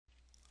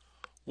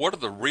What are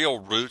the real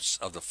roots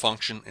of the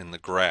function in the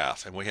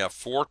graph? And we have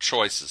four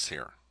choices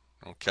here.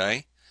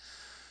 Okay.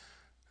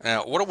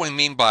 Now, what do we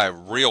mean by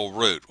real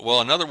root?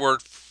 Well, another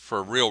word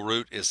for real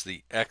root is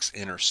the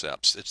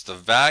x-intercepts. It's the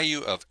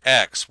value of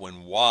x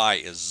when y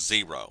is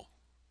 0.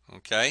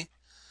 Okay.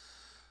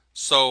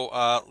 So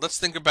let's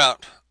think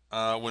about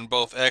when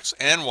both x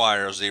and y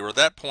are 0.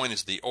 That point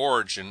is the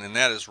origin, and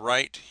that is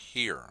right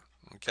here.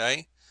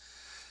 Okay.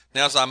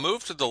 Now, as I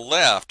move to the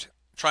left,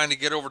 trying to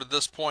get over to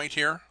this point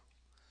here,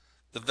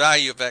 the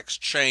value of x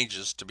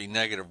changes to be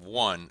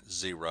 -1,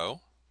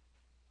 0,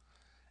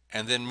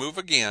 and then move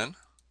again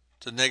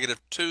to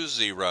 -2,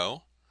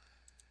 0,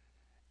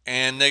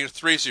 and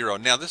 -3, 0.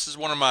 Now this is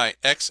one of my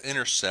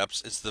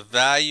x-intercepts. It's the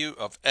value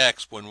of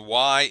x when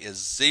y is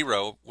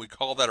 0. We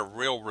call that a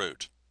real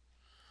root.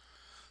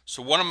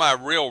 So one of my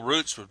real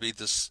roots would be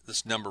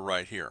this number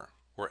right here,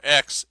 where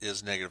x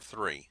is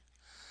 -3,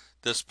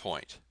 this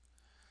point.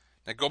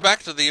 Now go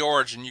back to the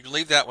origin. You can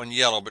leave that one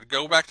yellow, but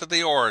go back to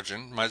the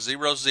origin, my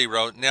 0,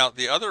 0. Now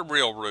the other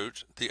real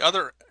root, the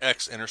other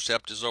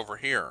x-intercept is over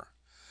here.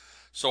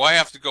 So I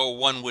have to go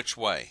one which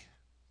way?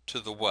 To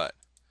the what?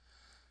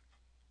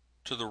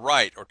 To the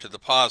right or to the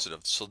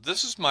positive. So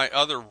this is my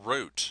other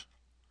root.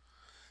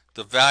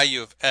 The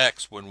value of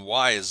x when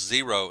y is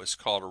 0 is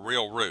called a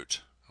real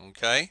root.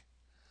 Okay?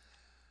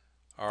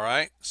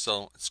 Alright,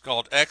 so it's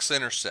called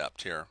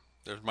x-intercept here.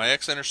 There's my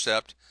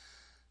x-intercept.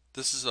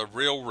 This is a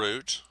real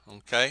root.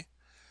 Okay?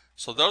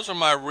 So those are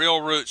my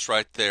real roots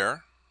right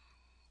there.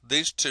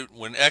 These two,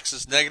 when x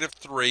is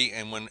 -3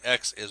 and when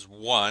x is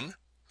 1.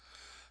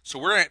 So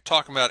we're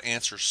talking about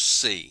answer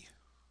C.